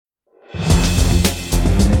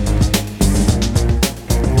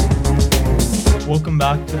Welcome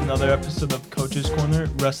back to another episode of Coach's Corner,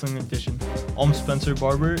 Wrestling Edition. I'm Spencer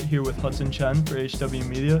Barber, here with Hudson Chen for HW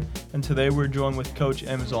Media, and today we're joined with Coach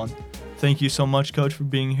Amazan. Thank you so much, Coach, for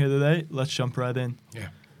being here today. Let's jump right in. Yeah.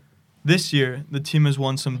 This year, the team has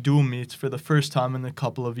won some dual meets for the first time in a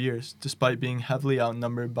couple of years, despite being heavily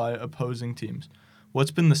outnumbered by opposing teams.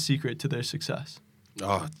 What's been the secret to their success?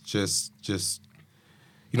 I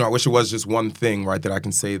wish it was just one thing, right, that I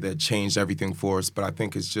can say that changed everything for us, but I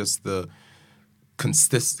think it's just the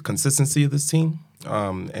consistency of this team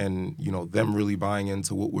and, them really buying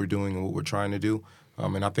into what we're doing and what we're trying to do.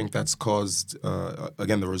 And I think that's caused,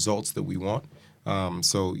 again, the results that we want.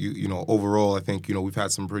 Overall, I think, we've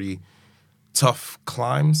had some pretty tough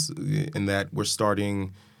climbs in that we're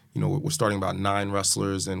starting about 9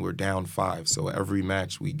 wrestlers and we're down 5. So every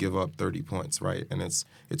match we give up 30 points, right? And it's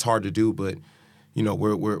hard to do, but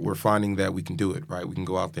we're finding that we can do it, right? We can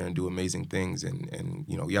go out there and do amazing things. And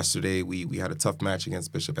yesterday we had a tough match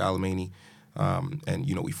against Bishop Alemany, and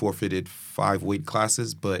we forfeited 5 weight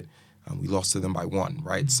classes, but we lost to them by 1,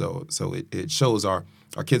 right? Mm-hmm. So it shows our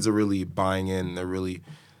kids are really buying in. They're really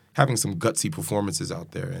having some gutsy performances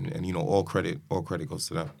out there, and all credit goes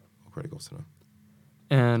to them. All credit goes to them.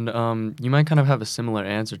 And you might kind of have a similar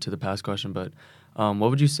answer to the past question, but what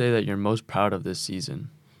would you say that you're most proud of this season?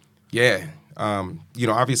 Yeah.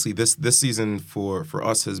 Obviously this season for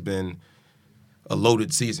us has been a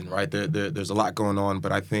loaded season, right? There's a lot going on,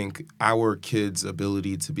 but I think our kids'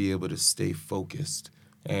 ability to be able to stay focused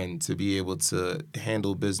and to be able to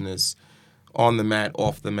handle business on the mat,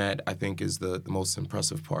 off the mat, I think is the most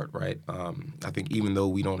impressive part, right? I think even though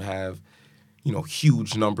we don't have,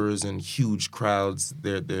 huge numbers and huge crowds,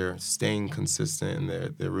 they're staying consistent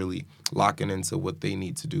and they're really locking into what they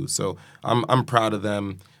need to do. So I'm proud of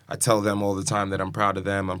them. I tell them all the time that I'm proud of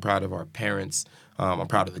them. I'm proud of our parents. I'm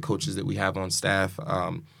proud of the coaches that we have on staff.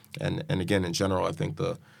 And again, in general, I think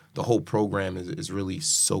the whole program is really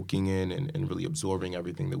soaking in and really absorbing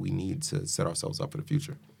everything that we need to set ourselves up for the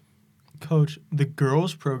future. Coach, the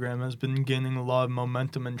girls program has been gaining a lot of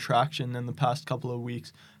momentum and traction in the past couple of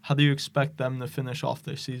weeks. How do you expect them to finish off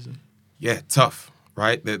their season? Yeah, tough,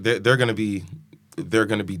 right? They're going to be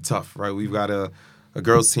tough, right? We've got a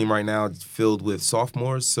girls team right now filled with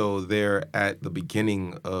sophomores, so they're at the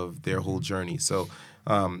beginning of their whole journey. So,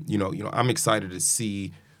 I'm excited to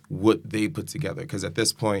see what they put together because at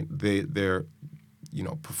this point they're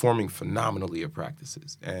performing phenomenally at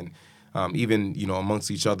practices and. Even,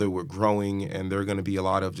 amongst each other, we're growing, and there are going to be a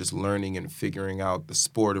lot of just learning and figuring out the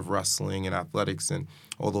sport of wrestling and athletics and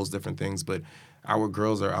all those different things. But our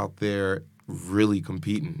girls are out there really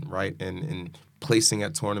competing, right, and placing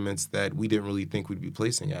at tournaments that we didn't really think we'd be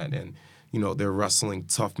placing at. And, they're wrestling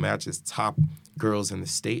tough matches, top girls in the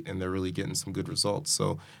state, and they're really getting some good results.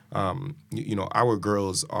 So, our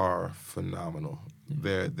girls are phenomenal.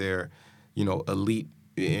 They're elite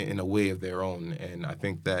in a way of their own. And I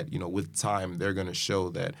think that, with time, they're going to show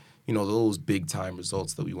that, those big-time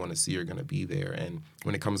results that we want to see are going to be there. And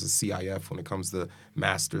when it comes to CIF, when it comes to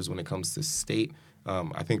Masters, when it comes to state,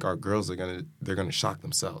 I think our girls they're going to shock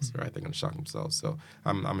themselves, right? They're going to shock themselves. So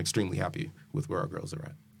I'm extremely happy with where our girls are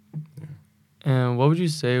at. Yeah. And what would you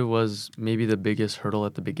say was maybe the biggest hurdle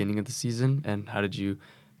at the beginning of the season, and how did you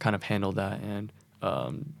kind of handle that and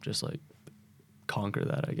just conquer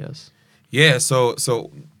that, I guess? Yeah, so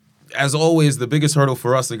as always, the biggest hurdle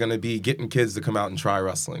for us are going to be getting kids to come out and try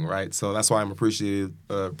wrestling, right? So that's why I'm appreciative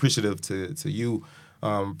to you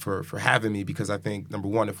for having me because I think, number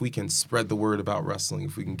one, if we can spread the word about wrestling,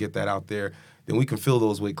 if we can get that out there, then we can fill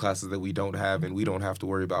those weight classes that we don't have, and we don't have to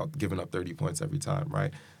worry about giving up 30 points every time,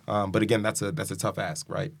 right? But again, that's a tough ask,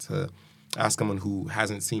 right? To ask someone who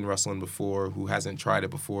hasn't seen wrestling before, who hasn't tried it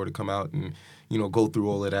before, to come out and go through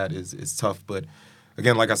all of that is tough, but.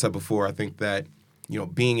 Again, like I said before, I think that,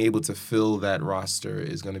 being able to fill that roster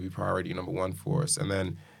is going to be priority number 1 for us. And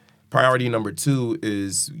then priority number 2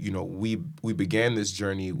 is, we began this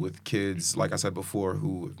journey with kids, like I said before,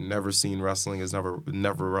 who have never seen wrestling, has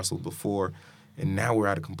never wrestled before. And now we're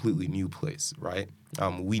at a completely new place, right?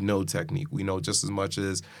 We know technique. We know just as much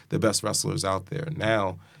as the best wrestlers out there.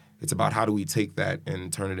 Now it's about how do we take that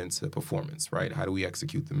and turn it into performance, right? How do we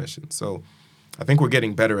execute the mission? So I think we're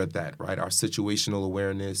getting better at that, right? Our situational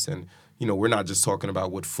awareness and, we're not just talking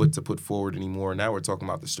about what foot to put forward anymore. Now we're talking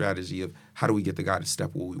about the strategy of how do we get the guy to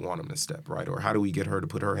step where we want him to step, right? Or how do we get her to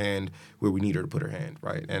put her hand where we need her to put her hand,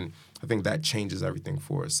 right? And I think that changes everything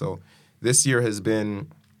for us. So this year has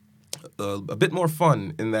been a bit more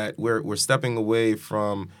fun in that we're stepping away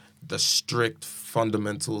from the strict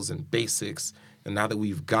fundamentals and basics. And now that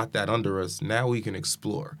we've got that under us, now we can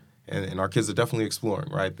explore. And our kids are definitely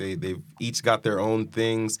exploring, right? They've each got their own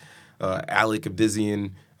things. Alec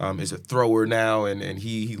Abdizian is a thrower now, and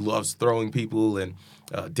he loves throwing people. And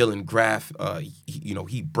Dylan Graff,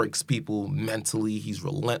 he breaks people mentally. He's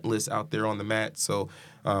relentless out there on the mat. So,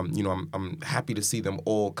 I'm happy to see them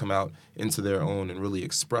all come out into their own and really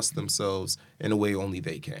express themselves in a way only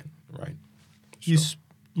they can, right?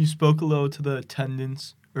 You spoke a little to the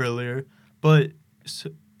attendance earlier, but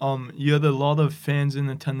you had a lot of fans in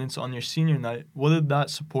attendance on your senior night. What did that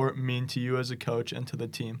support mean to you as a coach and to the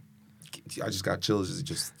team? I just got chills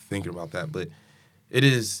just thinking about that, but it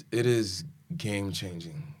is game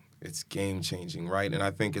changing. It's game changing, right? And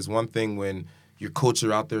I think it's one thing when your coaches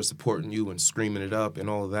are out there supporting you and screaming it up and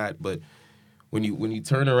all of that, but when you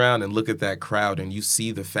turn around and look at that crowd and you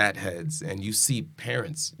see the fat heads and you see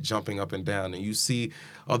parents jumping up and down and you see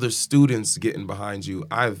other students getting behind you,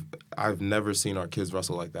 I've never seen our kids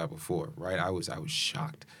wrestle like that before, right? I was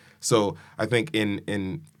shocked. So I think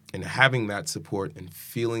in having that support and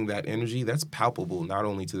feeling that energy, that's palpable not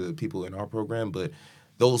only to the people in our program, but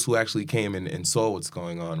those who actually came and saw what's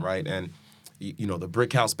going on, right? And the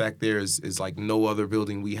brick house back there is like no other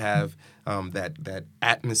building we have. That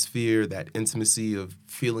atmosphere, that intimacy of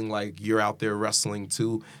feeling like you're out there wrestling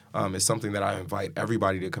too, is something that I invite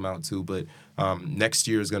everybody to come out to. But next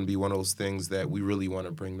year is going to be one of those things that we really want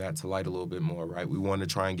to bring that to light a little bit more, right? We want to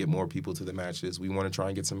try and get more people to the matches. We want to try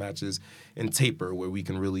and get some matches in taper where we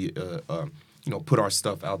can really put our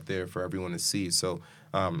stuff out there for everyone to see. So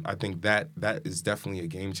I think that is definitely a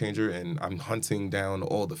game changer, and I'm hunting down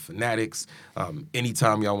all the fanatics.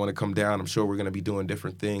 Anytime y'all want to come down, I'm sure we're going to be doing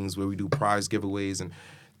different things where we do prize giveaways and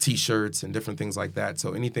T-shirts and different things like that.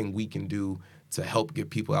 So anything we can do to help get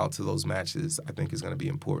people out to those matches, I think is going to be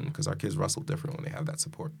important because our kids wrestle different when they have that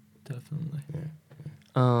support. Definitely.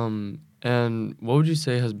 Yeah. And what would you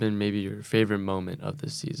say has been maybe your favorite moment of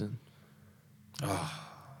this season?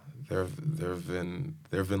 There have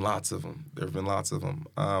been lots of them. There have been lots of them.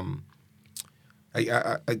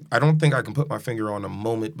 I don't think I can put my finger on a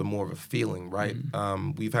moment, but more of a feeling, right?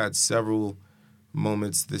 Mm-hmm. We've had several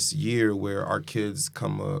moments this year where our kids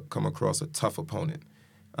come across a tough opponent,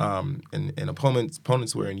 and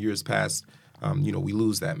opponents where in years past, we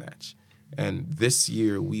lose that match. And this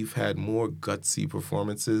year we've had more gutsy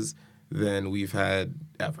performances than we've had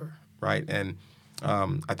ever, right? And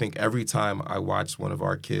I think every time I watch one of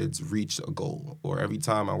our kids reach a goal, or every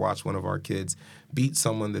time I watch one of our kids beat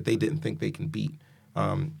someone that they didn't think they can beat,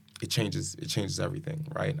 it changes everything,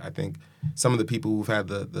 right? I think some of the people who've had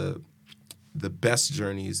the best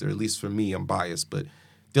journeys, or at least for me, I'm biased, but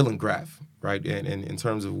Dylan Graff, right? And in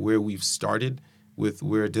terms of where we've started with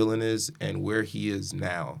where Dylan is and where he is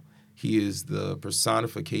now, he is the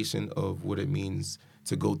personification of what it means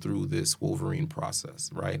to go through this Wolverine process,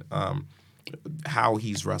 right? How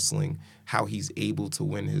he's wrestling, how he's able to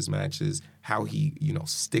win his matches, how he,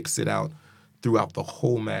 sticks it out throughout the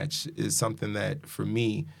whole match is something that, for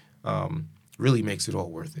me, really makes it all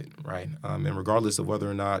worth it, right? And regardless of whether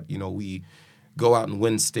or not, we go out and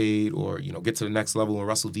win state or, get to the next level and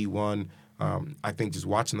wrestle D1, I think just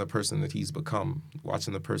watching the person that he's become,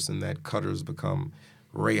 watching the person that Cutter's become,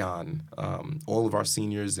 Rayon, all of our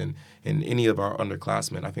seniors and any of our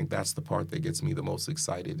underclassmen, I think that's the part that gets me the most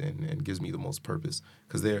excited and gives me the most purpose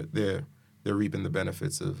because they're reaping the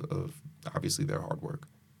benefits of obviously their hard work.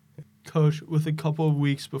 Coach, with a couple of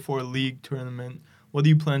weeks before league tournament, what do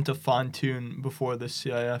you plan to fine-tune before the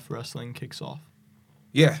CIF wrestling kicks off?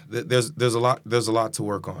 Yeah, there's a lot to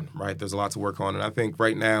work on, right? There's a lot to work on, and I think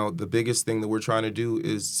right now the biggest thing that we're trying to do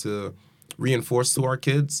is to reinforce to our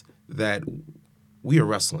kids that we are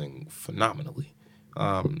wrestling phenomenally.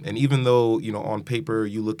 And even though, on paper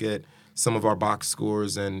you look at some of our box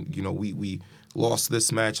scores and, we lost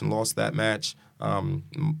this match and lost that match,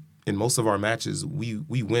 in most of our matches,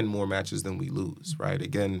 we win more matches than we lose, right?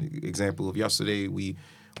 Again, example of yesterday, we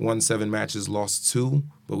won 7 matches, lost 2,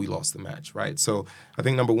 but we lost the match, right? So I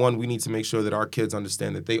think, number one, we need to make sure that our kids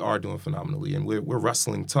understand that they are doing phenomenally and we're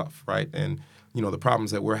wrestling tough, right? And, the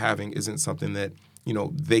problems that we're having isn't something that,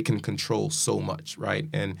 they can control so much, right?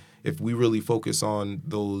 And if we really focus on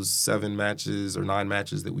those 7 matches or 9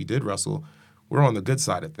 matches that we did wrestle, we're on the good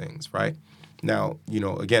side of things, right? Now,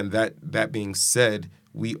 again, that being said,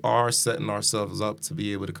 we are setting ourselves up to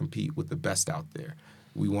be able to compete with the best out there.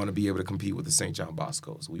 We want to be able to compete with the St. John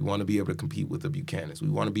Boscos. We want to be able to compete with the Buchanans. We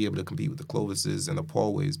want to be able to compete with the Clovises and the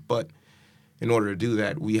Paulways. But in order to do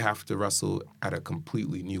that, we have to wrestle at a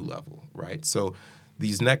completely new level, right? So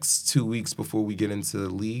these next 2 weeks before we get into the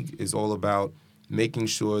league is all about making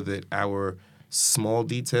sure that our small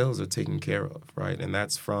details are taken care of, right? And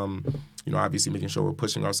that's from, obviously making sure we're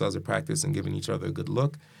pushing ourselves at practice and giving each other a good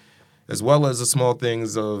look, as well as the small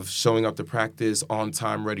things of showing up to practice on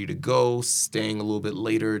time, ready to go, staying a little bit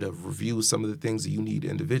later to review some of the things that you need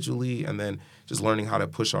individually, and then just learning how to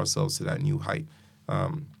push ourselves to that new height.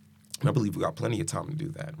 And I believe we got plenty of time to do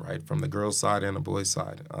that, right, from the girls' side and the boys'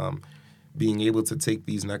 side. Being able to take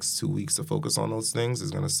these next 2 weeks to focus on those things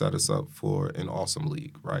is going to set us up for an awesome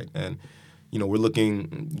league, right? And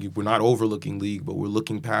we're not overlooking league, but we're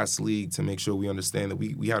looking past league to make sure we understand that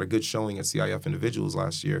we had a good showing at CIF individuals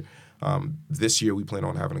last year. This year we plan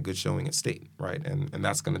on having a good showing at state, right? And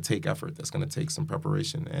that's going to take effort. That's going to take some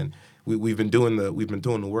preparation. And we've been doing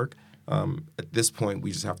the work. At this point,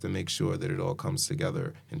 we just have to make sure that it all comes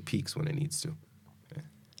together and peaks when it needs to.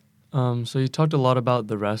 So you talked a lot about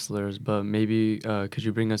the wrestlers, but maybe could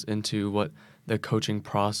you bring us into what the coaching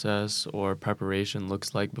process or preparation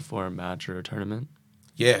looks like before a match or a tournament?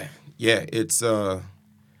 Yeah. It's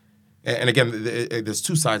and again, there's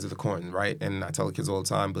two sides of the coin, right? And I tell the kids all the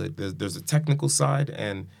time, but there's a technical side,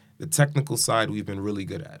 and the technical side we've been really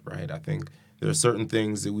good at, right? I think there are certain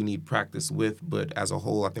things that we need practice with, but as a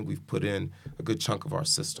whole, I think we've put in a good chunk of our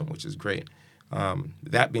system, which is great.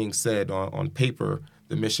 That being said, on paper,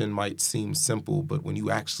 the mission might seem simple, but when you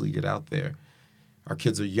actually get out there, our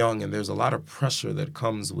kids are young, and there's a lot of pressure that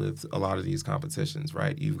comes with a lot of these competitions,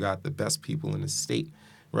 right? You've got the best people in the state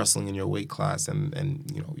wrestling in your weight class,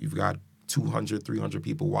 and you've got 200, 300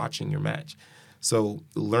 people watching your match. So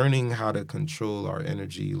learning how to control our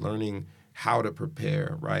energy, learning how to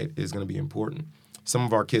prepare, right, is going to be important. Some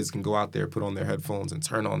of our kids can go out there, put on their headphones, and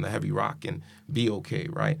turn on the heavy rock and be okay,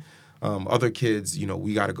 right? Other kids,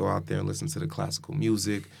 we got to go out there and listen to the classical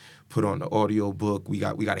music, put on the audio book. We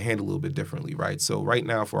got to handle a little bit differently, right? So right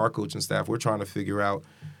now for our coaching staff, we're trying to figure out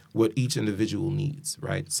what each individual needs,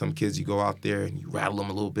 right? Some kids, you go out there and you rattle them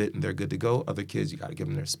a little bit and they're good to go. Other kids, you got to give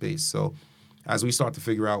them their space. So as we start to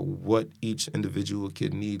figure out what each individual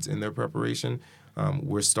kid needs in their preparation,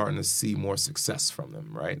 we're starting to see more success from them,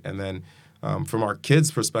 right? And then from our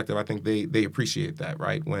kids' perspective, I think they appreciate that,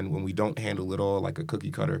 right? When we don't handle it all like a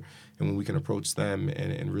cookie cutter, and when we can approach them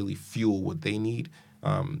and really fuel what they need,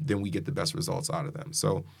 then we get the best results out of them.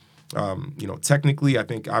 So, technically, I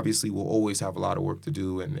think obviously we'll always have a lot of work to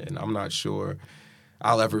do, and I'm not sure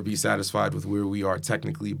I'll ever be satisfied with where we are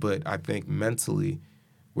technically, but I think mentally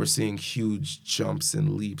we're seeing huge jumps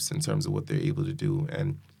and leaps in terms of what they're able to do.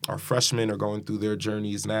 And our freshmen are going through their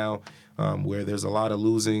journeys now, where there's a lot of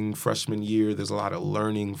losing freshman year, there's a lot of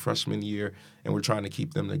learning freshman year, and we're trying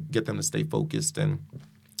to get them to stay focused and,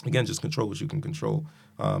 again, just control what you can control.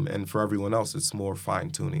 And for everyone else, it's more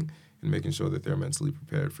fine-tuning and making sure that they're mentally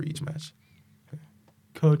prepared for each match.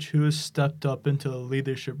 Coach, who has stepped up into a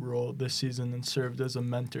leadership role this season and served as a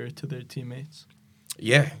mentor to their teammates?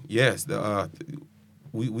 Yes.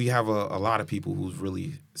 We have a lot of people who's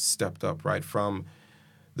really stepped up, right? From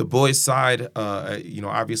the boys' side,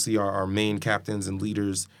 obviously our main captains and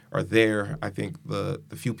leaders are there. I think the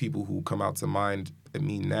few people who come out to mind at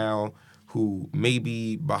me now who may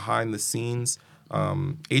be behind the scenes,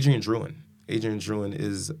 Adrian Druin. Adrian Druin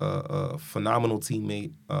is a phenomenal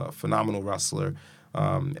teammate, a phenomenal wrestler,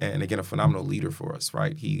 and again, a phenomenal leader for us,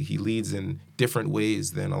 right? He leads in different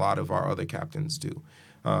ways than a lot of our other captains do.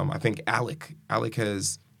 I think Alec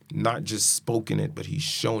has not just spoken it, but he's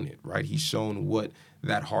shown it, right? He's shown what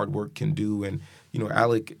that hard work can do. And,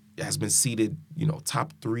 Alec has been seeded,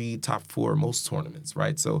 top 3, top 4 most tournaments,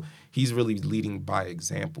 right? So he's really leading by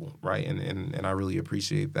example, right? And I really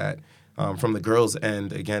appreciate that. From the girls'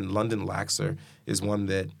 end, again, London Laxer is one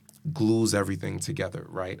that glues everything together,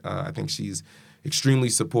 right? I think she's extremely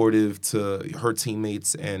supportive to her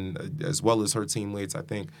teammates, and as well as her teammates, I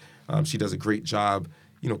think she does a great job,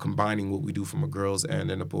 combining what we do from a girls'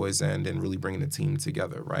 end and a boys' end and really bringing the team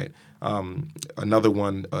together, right? Another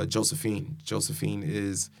one, Josephine. Josephine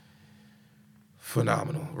is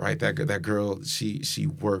phenomenal, right? That girl, she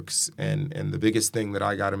works, and the biggest thing that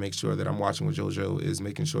I got to make sure that I'm watching with JoJo is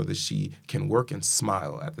making sure that she can work and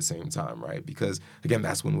smile at the same time, right? Because again,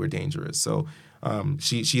 that's when we're dangerous. So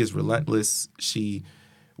she is relentless. She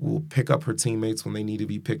will pick up her teammates when they need to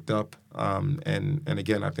be picked up, and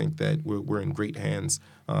again, I think that we're in great hands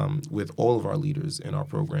with all of our leaders in our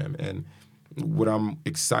program. And what I'm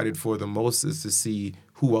excited for the most is to see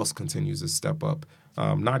who else continues to step up.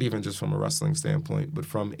 Not even just from a wrestling standpoint, but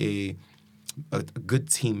from a good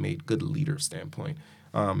teammate, good leader standpoint.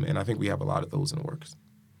 And I think we have a lot of those in the works.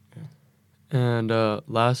 Yeah. And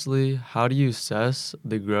lastly, how do you assess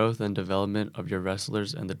the growth and development of your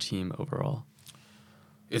wrestlers and the team overall?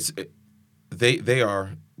 They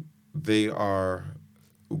are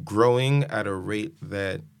growing at a rate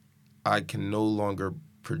that I can no longer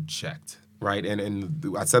project, right?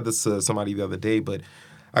 And I said this to somebody the other day, but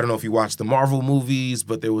I don't know if you watch the Marvel movies,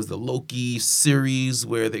 but there was the Loki series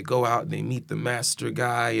where they go out and they meet the master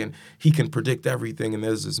guy and he can predict everything. And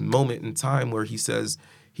there's this moment in time where he says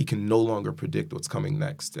he can no longer predict what's coming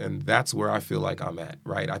next. And that's where I feel like I'm at,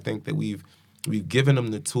 right? I think that we've given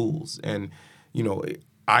them the tools. And,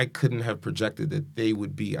 I couldn't have projected that they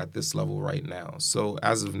would be at this level right now. So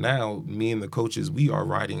as of now, me and the coaches, we are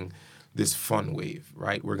riding this fun wave,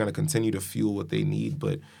 right? We're going to continue to fuel what they need,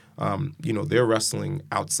 but they're wrestling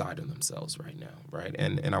outside of themselves right now, right?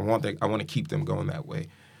 And I want to keep them going that way.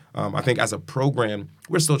 I think as a program,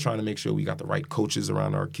 we're still trying to make sure we got the right coaches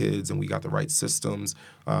around our kids and we got the right systems.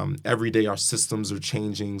 Every day our systems are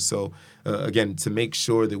changing. So, again, to make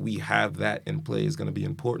sure that we have that in play is going to be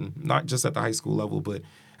important, not just at the high school level, but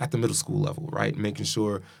at the middle school level, right? Making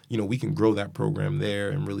sure, we can grow that program there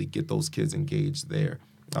and really get those kids engaged there.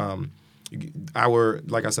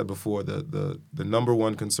 Like I said before, the number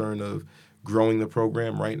one concern of growing the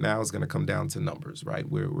program right now is going to come down to numbers, right?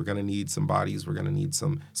 We're going to need some bodies. We're going to need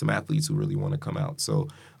some athletes who really want to come out. So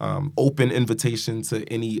open invitation to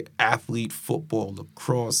any athlete, football,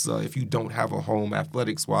 lacrosse. If you don't have a home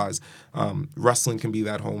athletics-wise, wrestling can be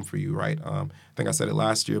that home for you, right? I think I said it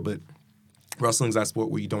last year, but wrestling's that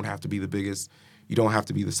sport where you don't have to be the biggest. You don't have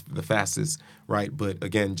to be the fastest, right? But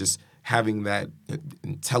again, just having that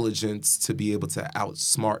intelligence to be able to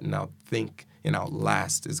outsmart and outthink and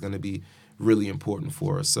outlast is going to be really important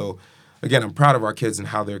for us. So, again, I'm proud of our kids and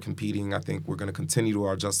how they're competing. I think we're going to continue to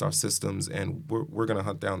adjust our systems, and we're going to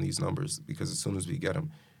hunt down these numbers because as soon as we get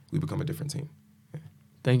them, we become a different team.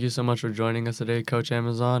 Thank you so much for joining us today, Coach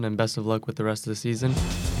Amazan, and best of luck with the rest of the season.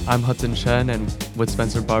 I'm Hudson Chen and with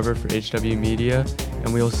Spencer Barber for HW Media,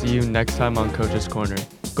 and we'll see you next time on Coach's Corner.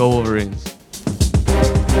 Go Wolverines!